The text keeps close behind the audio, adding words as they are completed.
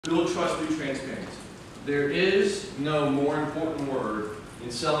Build trust through transparency. There is no more important word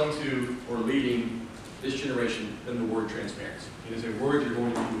in selling to or leading this generation than the word transparency. It is a word you're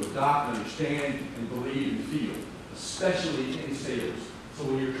going to need to adopt, and understand, and believe, and feel, especially in sales. So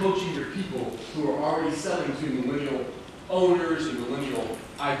when you're coaching your people who are already selling to millennial owners and millennial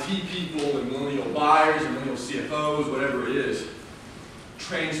IT people and millennial buyers and millennial CFOs, whatever it is,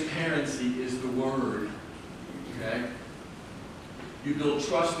 transparency is the word, okay? You build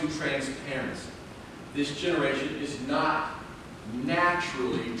trust through transparency. This generation is not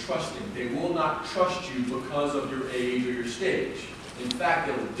naturally trusting. They will not trust you because of your age or your stage. In fact,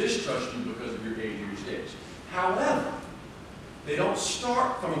 they will distrust you because of your age or your stage. However, they don't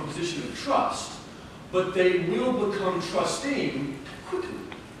start from a position of trust, but they will become trusting quickly.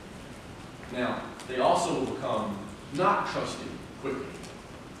 Now, they also will become not trusting quickly,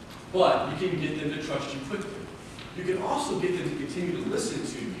 but you can get them to trust you quickly. You can also get them to continue to listen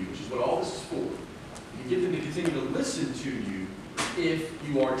to you, which is what all this is for. You can get them to continue to listen to you if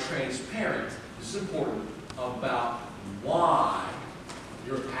you are transparent, this is important, about why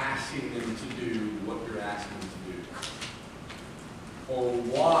you're asking them to do what you're asking them to do, or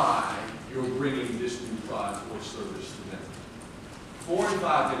why you're bringing this new product or service to them. 4 and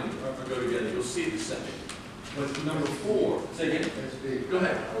 5 didn't go together. You'll see it in a second. But number 4, say again. Go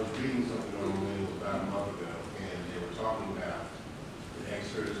ahead. I was reading something on the news about a month ago, and they were talking about the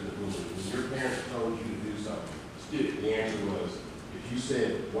experts in the room. When your parents told you to do something, the answer was, if you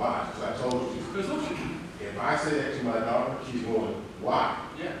said why, because I told you. If I say that to my daughter, she's going, why?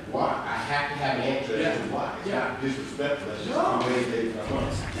 Yeah. Why? I have to have an answer as to why. It's not disrespectful. That's just the way they come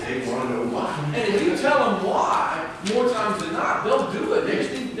up. They want to know why. And if you tell them why, more times than not, they'll do it.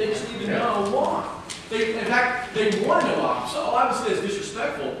 They just need to know why. In fact, they want to know why. So obviously it's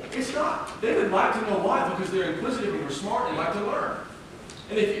disrespectful. It's not. They would like to know why because they're inquisitive and they're smart and they like to learn.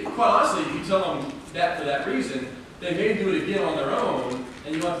 And if you, quite honestly, if you tell them that for that reason, they may do it again on their own,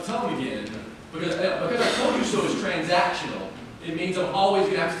 and you have to tell them again. Because I told you so is transactional. It means I'm always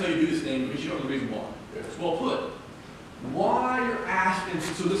going to have to tell you to do this thing because you don't know the reason why. It's well put. Why you're asking,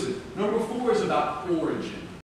 so listen, number 4 is about origin.